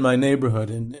yeshiva in my neighborhood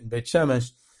in Beit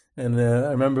Shemesh, and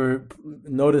I remember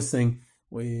noticing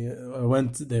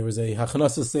there was a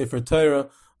Hachanasa Sefer Torah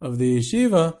of the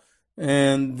yeshiva,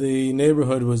 and the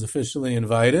neighborhood was officially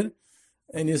invited,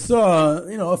 and you saw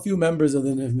a few members of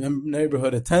the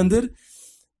neighborhood attended,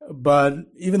 but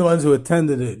even the ones who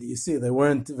attended it, you see, they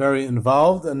weren't very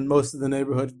involved, and most of the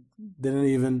neighborhood didn't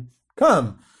even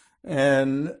come.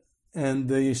 And the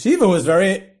yeshiva was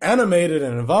very animated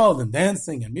and involved in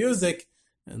dancing and music,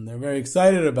 and they're very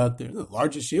excited about the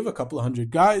large yeshiva, a couple of hundred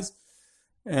guys.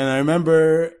 And I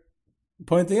remember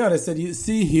pointing out, I said, you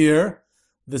see here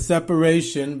the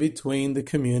separation between the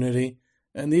community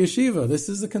and the yeshiva. This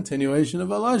is a continuation of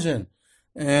Volozhin.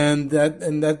 And that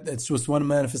it's just one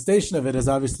manifestation of it is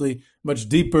obviously much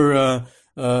deeper,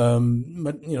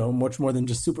 much more than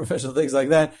just superficial things like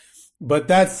that. But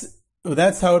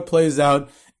that's how it plays out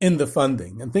in the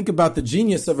funding. And think about the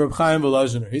genius of Reb Chaim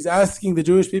Volozhiner. He's asking the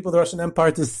Jewish people of the Russian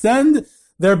Empire to send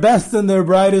their best and their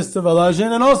brightest to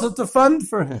Volozhin and also to fund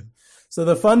for him. So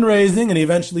the fundraising, and he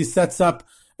eventually sets up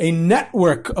a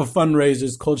network of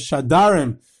fundraisers called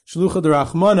Shadarim, Shluchah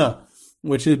D'Rachmana,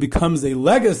 which it becomes a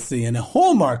legacy and a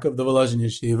hallmark of the Volozhin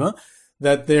Yeshiva,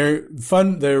 that their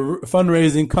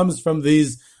fundraising comes from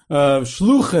these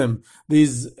shluchim,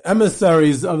 these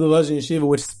emissaries of the Volozhin Yeshiva,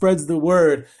 which spreads the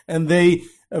word, and they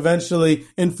eventually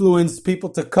influence people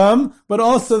to come, but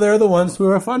also they're the ones who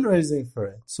are fundraising for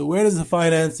it. So where does the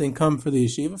financing come for the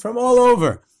yeshiva? From all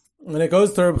over. And it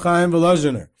goes to Reb Chaim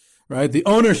Volozhiner, right? The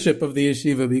ownership of the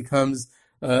yeshiva becomes,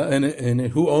 and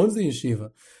who owns the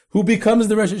yeshiva? Who becomes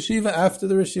the Rosh Yeshiva after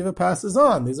the Rosh Yeshiva passes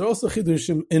on? These are also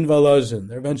chidushim in Volozhin.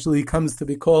 There eventually comes to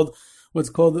be called what's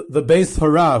called the Beis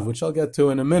Harav, which I'll get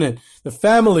to in a minute. The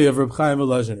family of Reb Chaim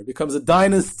Volozhiner becomes a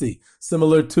dynasty,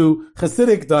 similar to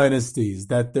Hasidic dynasties,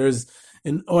 that there's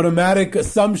an automatic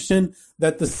assumption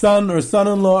that the son or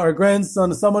son-in-law or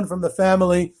grandson, someone from the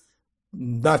family,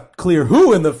 not clear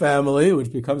who in the family,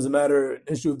 which becomes an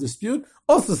issue of dispute,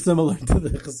 also similar to the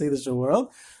Hasidic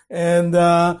world, and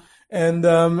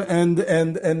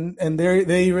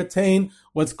they retain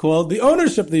what's called the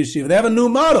ownership of the yeshiva. They have a new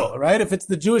model, right? If it's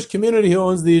the Jewish community who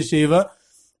owns the yeshiva,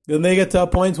 then they get to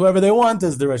appoint whoever they want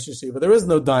as the Rosh Yeshiva. There is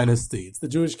no dynasty. It's the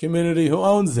Jewish community who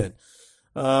owns it.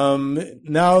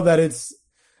 Now that it's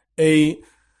a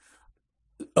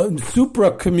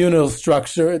supra-communal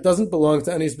structure, it doesn't belong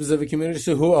to any specific community.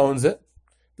 So who owns it?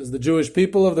 Does the Jewish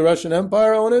people of the Russian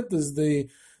Empire own it?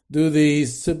 Do the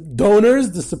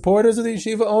donors, the supporters of the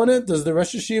yeshiva own it? Does the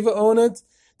Rosh Yeshiva own it?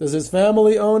 Does his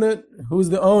family own it? Who's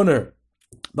the owner?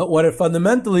 But what it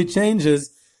fundamentally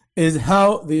changes is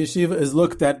how the yeshiva is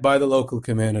looked at by the local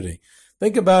community.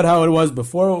 Think about how it was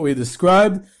before, what we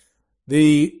described.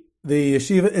 The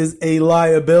yeshiva is a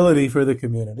liability for the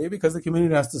community because the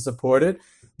community has to support it.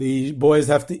 The boys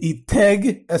have to eat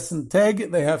teg, essen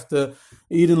teg. They have to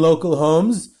eat in local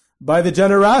homes by the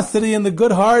generosity and the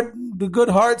good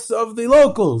hearts of the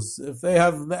locals. If they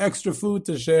have the extra food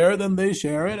to share, then they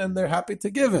share it and they're happy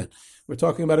to give it. We're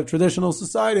talking about a traditional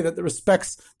society that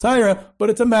respects Torah,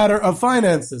 but it's a matter of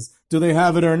finances. Do they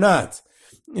have it or not?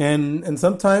 And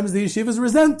sometimes the yeshiva is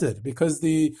resented because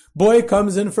the boy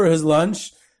comes in for his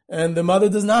lunch and the mother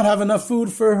does not have enough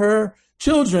food for her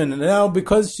children. And now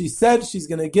because she said she's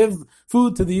going to give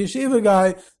food to the yeshiva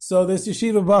guy, so this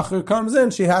yeshiva bacher comes in,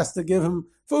 she has to give him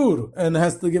food and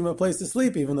has to give him a place to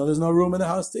sleep, even though there's no room in the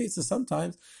house to eat. So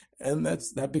sometimes, and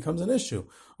that becomes an issue.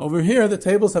 Over here, the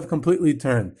tables have completely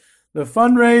turned. The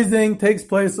fundraising takes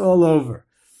place all over.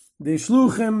 The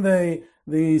shluchim,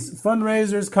 the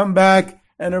fundraisers come back,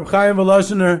 and Reb Chaim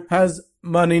Volozhiner has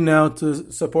money now to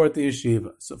support the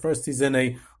yeshiva. So first he's in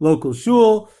a local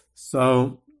shul,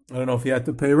 so I don't know if he had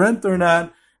to pay rent or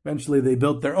not. Eventually they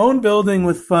built their own building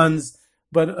with funds,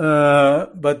 but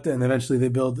then eventually they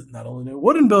built not only a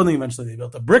wooden building, eventually they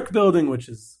built a brick building, which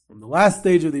is from the last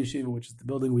stage of the yeshiva, which is the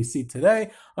building we see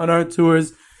today on our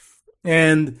tours.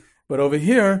 But over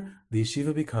here, the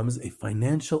yeshiva becomes a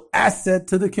financial asset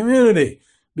to the community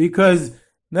because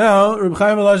now Reb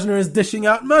Chaim Volozhiner is dishing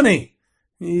out money.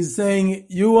 He's saying,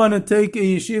 you want to take a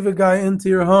yeshiva guy into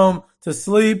your home to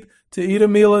sleep, to eat a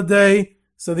meal a day,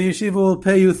 so the yeshiva will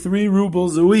pay you 3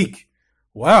 rubles a week.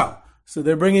 Wow. So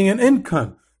they're bringing in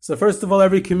income. So first of all,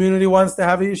 every community wants to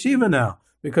have a yeshiva now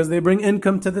because they bring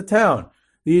income to the town.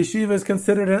 The yeshiva is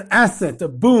considered an asset, a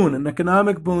boon, an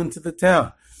economic boon to the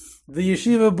town. The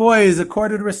yeshiva boy is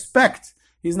accorded respect.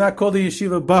 He's not called a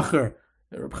yeshiva bacher.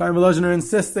 Reb Chaim Volozhiner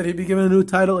insists that he be given a new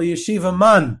title, a yeshiva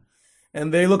man.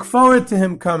 And they look forward to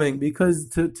him coming because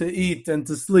to eat and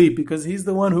to sleep because he's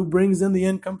the one who brings in the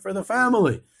income for the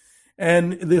family.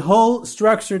 And the whole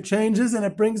structure changes and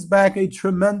it brings back a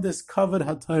tremendous kavod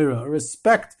haTorah, a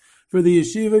respect for the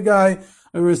yeshiva guy,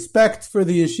 a respect for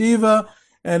the yeshiva,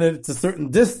 and it's a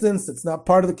certain distance. It's not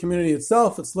part of the community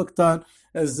itself. It's looked on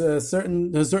as a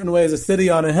certain way as a city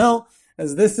on a hill.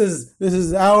 As this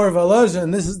is our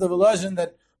Volozhin, this is the Volozhin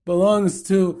that belongs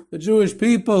to the Jewish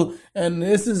people, and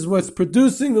this is what's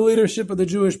producing the leadership of the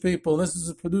Jewish people. This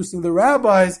is producing the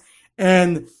rabbis,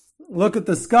 and look at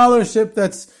the scholarship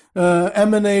that's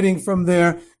emanating from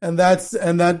there, and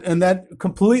that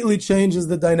completely changes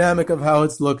the dynamic of how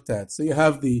it's looked at. So you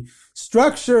have the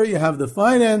structure, you have the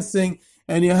financing,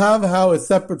 and you have how it's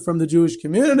separate from the Jewish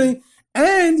community,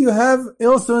 and you have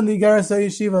also in the Igeres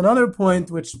HaYeshiva another point,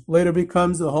 which later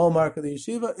becomes the hallmark of the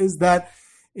yeshiva, is that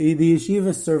the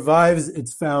yeshiva survives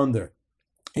its founder.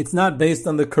 It's not based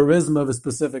on the charisma of a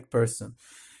specific person.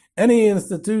 Any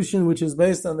institution which is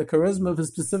based on the charisma of a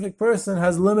specific person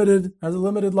has a limited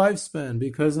lifespan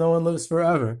because no one lives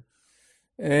forever,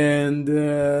 and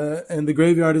the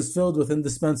graveyard is filled with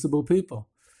indispensable people,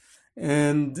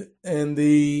 and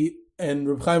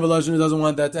Reb Chaim Volozhiner doesn't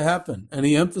want that to happen, and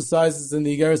he emphasizes in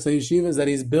the Igeres HaYeshiva that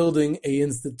he's building a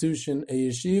institution, a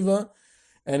yeshiva,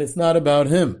 and it's not about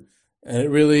him, and it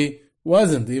really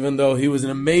wasn't, even though he was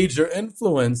a major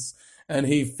influence and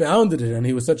he founded it and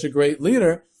he was such a great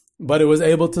leader. But it was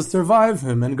able to survive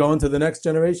him and go into the next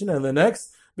generation and the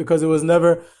next, because it was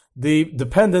never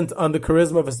dependent on the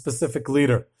charisma of a specific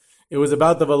leader. It was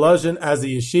about the Volozhin as a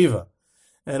yeshiva,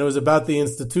 and it was about the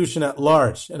institution at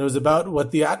large, and it was about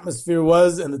what the atmosphere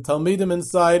was and the Talmidim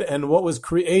inside, and what was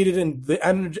created and the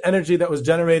energy that was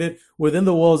generated within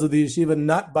the walls of the yeshiva,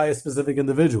 not by a specific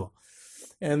individual.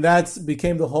 And that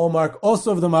became the hallmark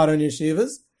also of the modern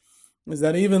yeshivas, is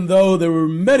that even though there were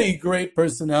many great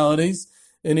personalities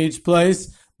in each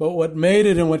place, but what made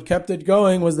it and what kept it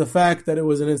going was the fact that it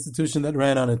was an institution that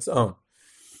ran on its own.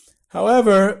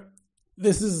 However,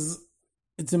 it's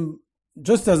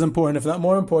just as important, if not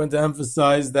more important, to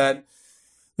emphasize that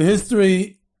the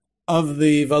history of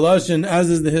the Volozhin, as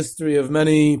is the history of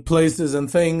many places and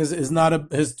things, is not a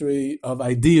history of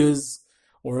ideas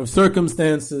or of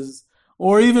circumstances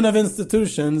or even of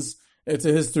institutions. It's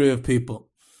a history of people.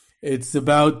 It's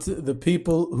about the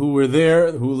people who were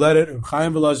there, who led it, Reb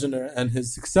Chaim Volozhin and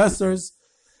his successors,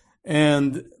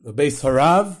 and the Beis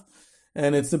Harav,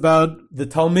 and it's about the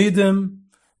Talmidim,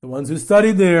 the ones who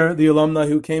studied there, the alumni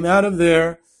who came out of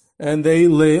there, and they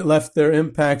left their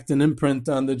impact and imprint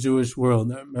on the Jewish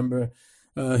world. I remember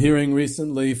hearing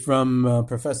recently from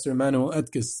Professor Emanuel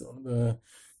Etkes, the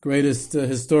greatest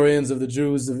historians of the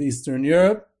Jews of Eastern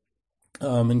Europe,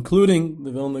 including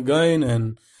the Vilna Gaon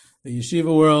and the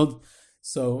yeshiva world.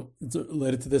 So it's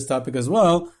related to this topic as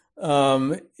well.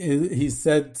 He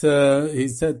said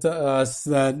to us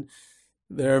that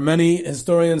there are many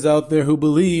historians out there who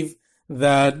believe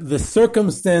that the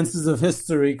circumstances of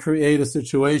history create a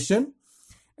situation,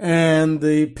 and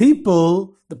the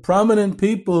people, the prominent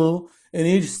people in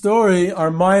each story,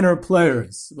 are minor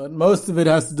players. But most of it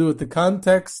has to do with the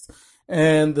context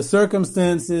and the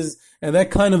circumstances, and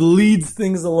that kind of leads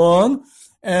things along.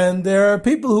 And there are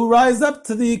people who rise up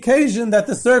to the occasion that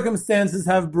the circumstances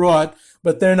have brought,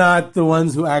 but they're not the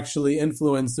ones who actually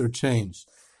influence or change.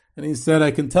 And he said,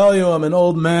 I can tell you, I'm an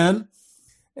old man,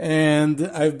 and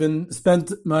I've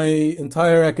spent my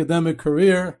entire academic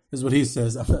career, is what he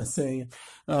says, I'm not saying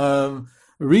it,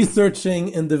 researching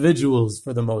individuals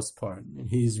for the most part.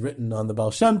 He's written on the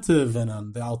Baal Shem Tov and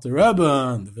on the Alter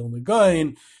Rebbe and the Vilna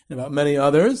Gaon and about many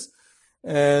others.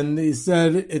 And he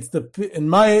said, in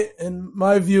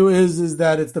my view is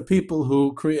that it's the people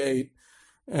who create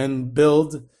and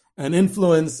build and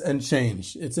influence and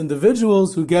change. It's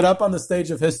individuals who get up on the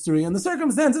stage of history, and the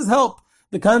circumstances help.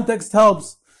 The context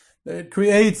helps. It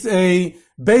creates a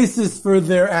basis for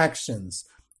their actions.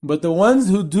 But the ones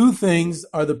who do things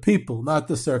are the people, not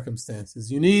the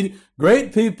circumstances. You need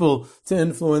great people to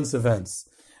influence events.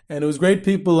 And it was great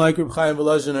people like Reb Chaim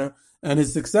Volozhin and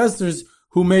his successors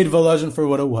who made Volozhin for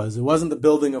what it was. It wasn't the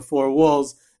building of four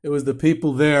walls. It was the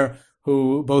people there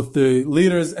who, both the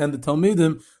leaders and the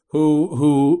Talmidim,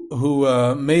 who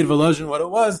made Volozhin what it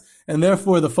was. And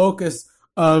therefore the focus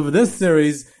of this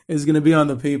series is going to be on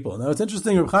the people. Now it's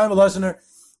interesting, Reb Chaim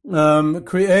Volozhin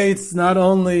creates not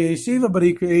only yeshiva, but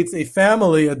he creates a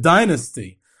family, a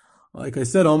dynasty. Like I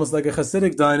said, almost like a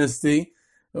Hasidic dynasty,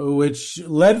 which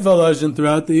led Volozhin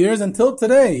throughout the years until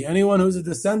today. Anyone who's a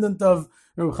descendant of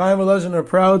Reb Chaim Volozhin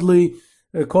proudly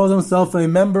calls himself a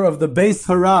member of the Beis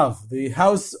Harav, the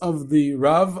house of the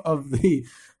Rav, of the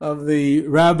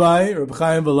Rabbi, Reb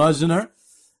Chaim Volozhin,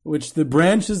 which the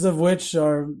branches of which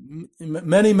are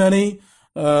many.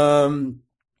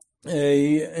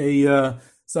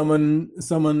 Someone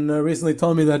recently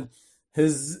told me that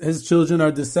his children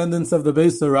are descendants of the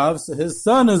Beis Harav, so his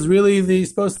son is really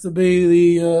supposed to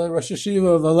be the Rosh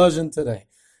Hashiva of Volozhin today.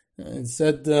 It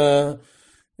said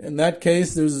in that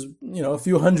case, there's a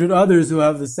few hundred others who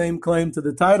have the same claim to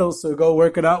the title, so go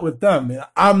work it out with them.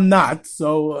 I'm not,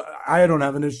 so I don't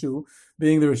have an issue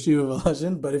being the Rosh Hashiva of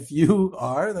Volozhin, but if you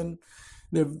are, then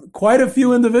there are quite a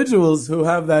few individuals who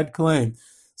have that claim.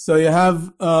 So you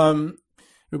have Reb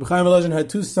Chaim Volozhin had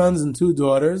 2 sons and 2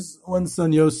 daughters. One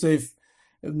son, Yosef,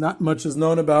 not much is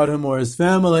known about him or his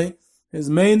family. His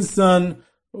main son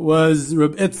was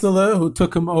Reb Itzela, who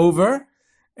took him over,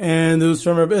 and it was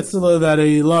from Reb Itzela that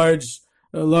a large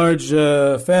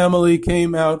family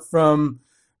came out from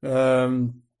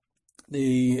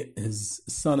his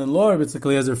son-in-law, Reb Yitzchak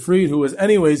Eliezer Fried, who was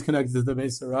anyways connected to the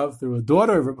Beis Harav through a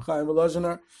daughter of Reb Chaim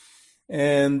Volozhin,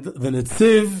 and the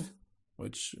Netziv,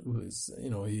 which was,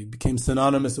 he became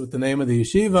synonymous with the name of the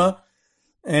yeshiva.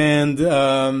 And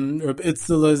Reb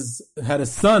Itzela had a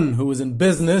son who was in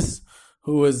business,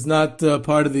 who was not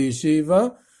part of the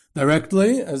yeshiva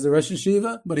directly as the Rosh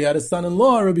Yeshiva, but he had a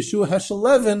son-in-law, Rabbi Yeshua Heschel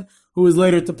Levin, who was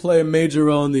later to play a major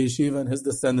role in the yeshiva, and his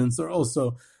descendants are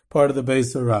also part of the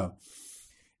Beis Harav.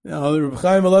 Now, Reb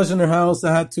Chaim Volozhin also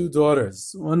had 2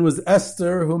 daughters. One was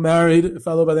Esther, who married a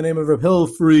fellow by the name of Reb Hillel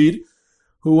Fried,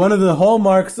 who one of the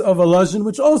hallmarks of Volozhin,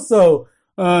 which also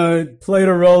played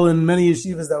a role in many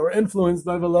yeshivas that were influenced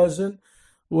by Volozhin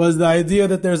was the idea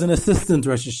that there's an assistant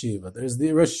Rosh Yeshiva. There's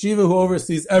the Rosh Yeshiva who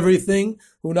oversees everything,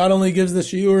 who not only gives the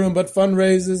shiurim but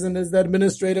fundraises and is the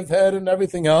administrative head and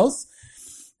everything else.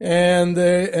 And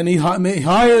he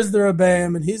hires the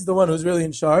Rebbeim, and he's the one who's really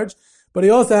in charge. But he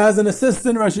also has an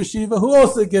assistant Rosh Yeshiva who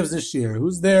also gives a shiur,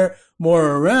 who's there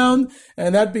more around.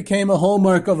 And that became a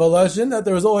hallmark of Volozhin, that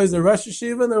there was always a Rosh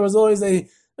Yeshiva and there was always an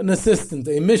assistant,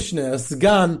 a Mishnah, a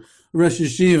Sgan Rosh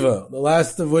Yeshiva, the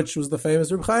last of which was the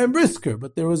famous Reb Chaim Brisker,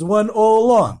 but there was one all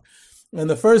along. And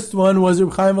the first one was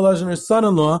Reb Chaim Volozhiner's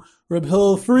son-in-law, Reb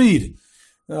Hillel Fried.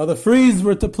 Now the Frieds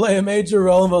were to play a major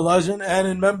role in Volozhin and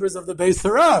in members of the Beis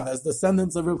Harav as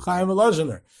descendants of Reb Chaim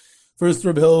Volozhiner. First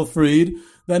Reb Hillel Fried,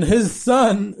 then his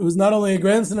son, who was not only a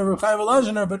grandson of Reb Chaim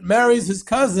Volozhiner, but marries his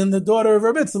cousin, the daughter of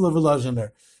Reb Yitzchak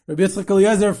Volozhiner, Reb Yitzchak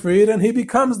Eliezer Fried, and he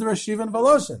becomes the Rosh Yeshiva in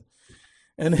Volozhin.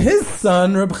 And his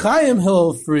son, Reb Chaim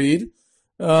Hillel Fried,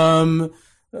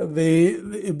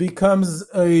 becomes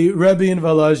a Rebbe in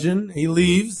Volozhin. He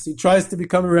leaves. He tries to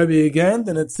become a Rebbe again.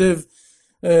 The Netziv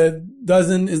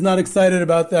is not excited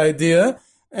about the idea,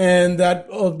 and that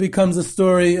becomes a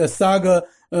story, a saga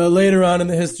later on in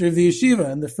the history of the yeshiva.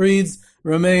 And the Frieds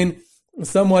remain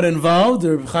somewhat involved.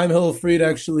 Reb Chaim Hillel Fried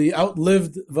actually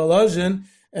outlived Volozhin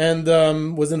and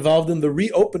was involved in the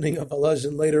reopening of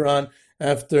Volozhin later on,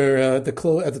 after at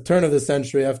the turn of the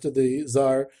century, after the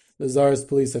Tsar's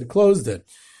police had closed it.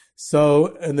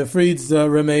 So, and the Frieds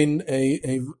remain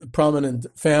a prominent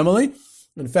family.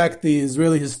 In fact, the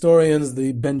Israeli historians,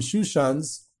 the Ben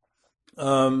Shushans,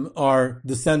 are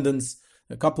descendants.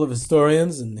 A couple of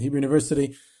historians in Hebrew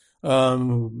University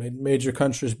who made major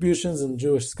contributions in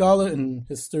Jewish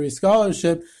history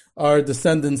scholarship are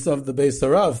descendants of the Beis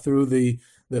Harav through the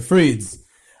Frieds.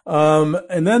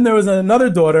 And then there was another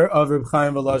daughter of Reb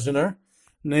Chaim Volozhiner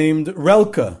named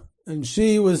Relka, and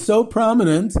she was so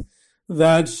prominent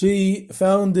that she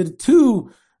founded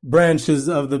two branches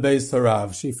of the Beis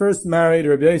Harav. She first married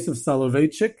Rabbi Yosef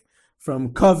Soloveitchik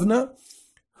from Kovna,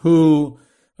 who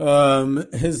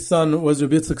his son was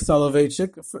Rabbi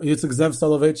Yitzchak Zev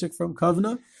Soloveitchik from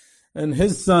Kovna, and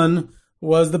his son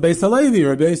was the Beis Halevi,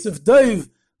 Rabbi Yosef Dov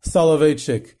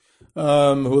Soloveitchik,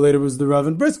 who later was the Rav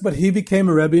in Brisk, but he became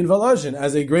a Rebbe in Volozhin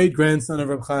as a great-grandson of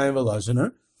Reb Chaim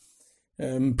Volozhiner,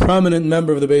 prominent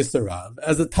member of the Beis Harav.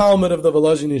 As a Talmud of the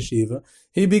Volozhin Yeshiva,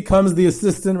 he becomes the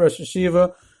assistant Rosh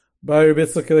Yeshiva by Rabbi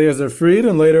Yitzchak Eliezer Fried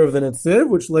and later of the Netziv,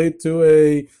 which led to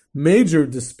a major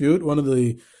dispute, one of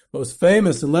the most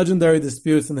famous and legendary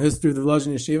disputes in the history of the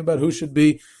Volozhin Yeshiva about who should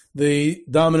be the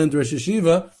dominant Rosh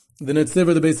Yeshiva, the Netziv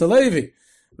or the Beis Halevi.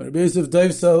 But Rabbi Yosef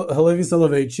Dov Halevi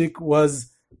Soloveitchik was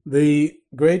the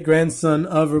great-grandson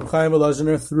of Reb Chaim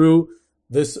Volozhiner through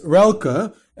this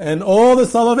Relka, and all the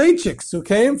Soloveitchiks who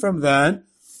came from that,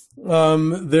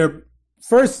 their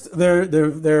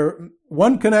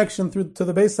one connection to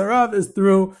the Beis Harav is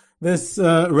through this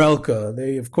Relka.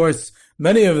 They, of course,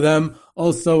 many of them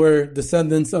also were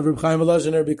descendants of Reb Chaim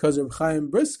Volozhiner because Reb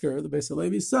Chaim Brisker, the Beis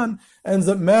Halevi's son, ends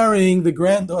up marrying the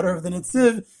granddaughter of the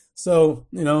Netziv. So,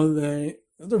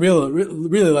 they're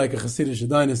really like a Hasidic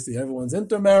dynasty. Everyone's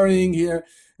intermarrying here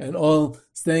and all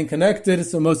staying connected.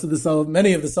 So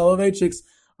many of the Soloveitchiks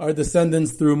are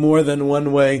descendants through more than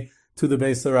one way to the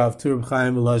Beis Harav, to Reb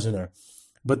Chaim Volozhiner.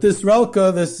 But this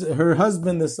Relka, her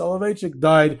husband, the Soloveitchik,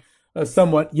 died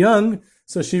somewhat young,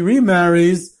 so she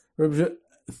remarries, I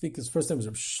think his first name was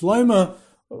Reb Shlomo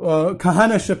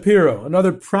Kahana Shapiro,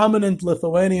 another prominent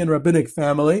Lithuanian rabbinic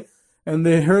family, and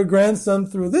her grandson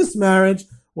through this marriage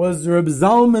was Reb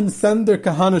Zalman Sender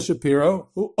Kahana Shapiro,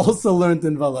 who also learned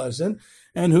in Volozhin,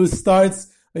 and who starts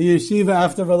a yeshiva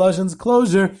after Volozhin's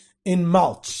closure in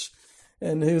Malch.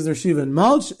 And he was a yeshiva in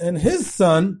Malch, and his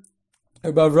son,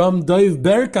 Reb Avram Dov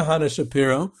Ber Kahana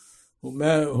Shapiro,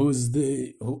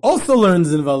 who also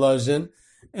learns in Volozhin,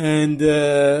 and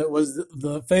was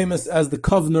the famous as the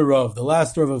Kovna Rav, the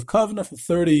last Rav of Kovna for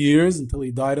 30 years until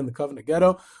he died in the Kovna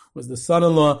ghetto, was the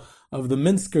son-in-law of the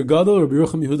Minsker Gadol, Rabbi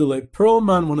Yerucham Yehuda Leib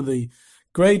Perlman, one of the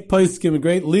great poskim,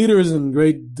 great leaders and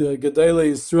great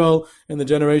Gedolei Yisrael in the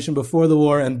generation before the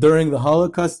war and during the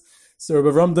Holocaust. So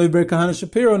Rabbi Avram Dov Ber Kahana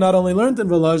Shapiro not only learned in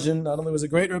Volozhin, not only was a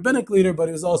great rabbinic leader, but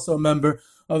he was also a member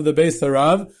of the Beis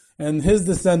Harav, and his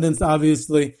descendants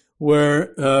obviously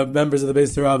were members of the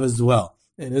Beis Harav as well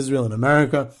in Israel and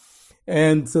America.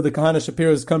 And so the Kahana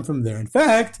Shapiros come from there. In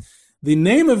fact, the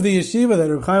name of the yeshiva that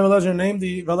Reb Chaim Volozhiner named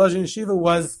the Volozhin yeshiva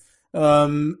was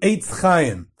Eitz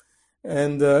Chaim,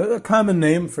 and a common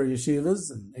name for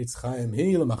yeshivas, and Eitz Chaim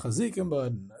Hi, L'Machazikim,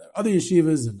 but other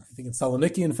yeshivas, and I think in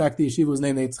Saloniki, in fact, the yeshiva was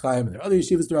named Eitz Chaim, and there are other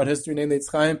yeshivas throughout history named Eitz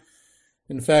Chaim.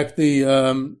 In fact, the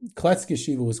Klatsk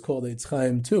Yeshiva was called Eitz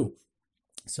Chaim too.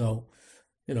 So,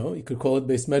 you could call it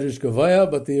Beis Medrash Gavaya,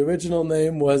 but the original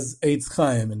name was Eitz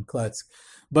Chaim in Klatsk.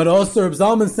 But also, Reb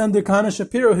Zalman Sender Kahana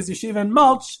Shapiro, his yeshiva in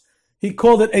Malch, he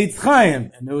called it Eitz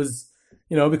Chaim. And it was,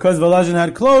 because Volozhin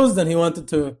had closed and he wanted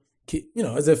to keep,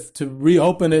 as if to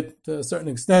reopen it to a certain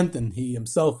extent. And he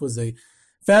himself was a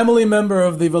family member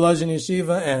of the Volozhin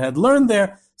yeshiva and had learned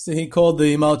there. So he called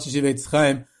the Malch Yeshiva Eitz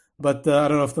Chaim. But I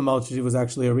don't know if the Malch Yeshiva was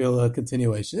actually a real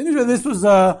continuation. Anyway, this was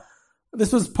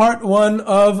part one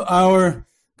of our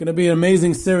going to be an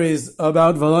amazing series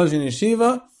about Volozhin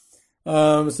Yeshiva.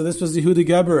 So this was Yehuda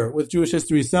Geber with Jewish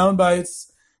History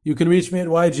Soundbites. You can reach me at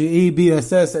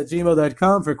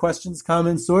ygebss@gmail.com for questions,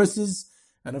 comments, sources,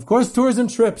 and of course tours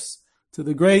and trips to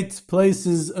the great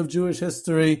places of Jewish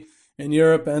history in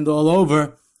Europe and all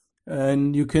over.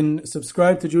 And you can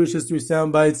subscribe to Jewish History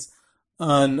Soundbites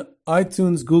on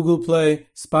iTunes, Google Play,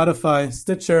 Spotify,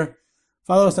 Stitcher.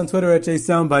 Follow us on Twitter at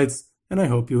JSoundbites, and I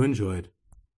hope you enjoyed.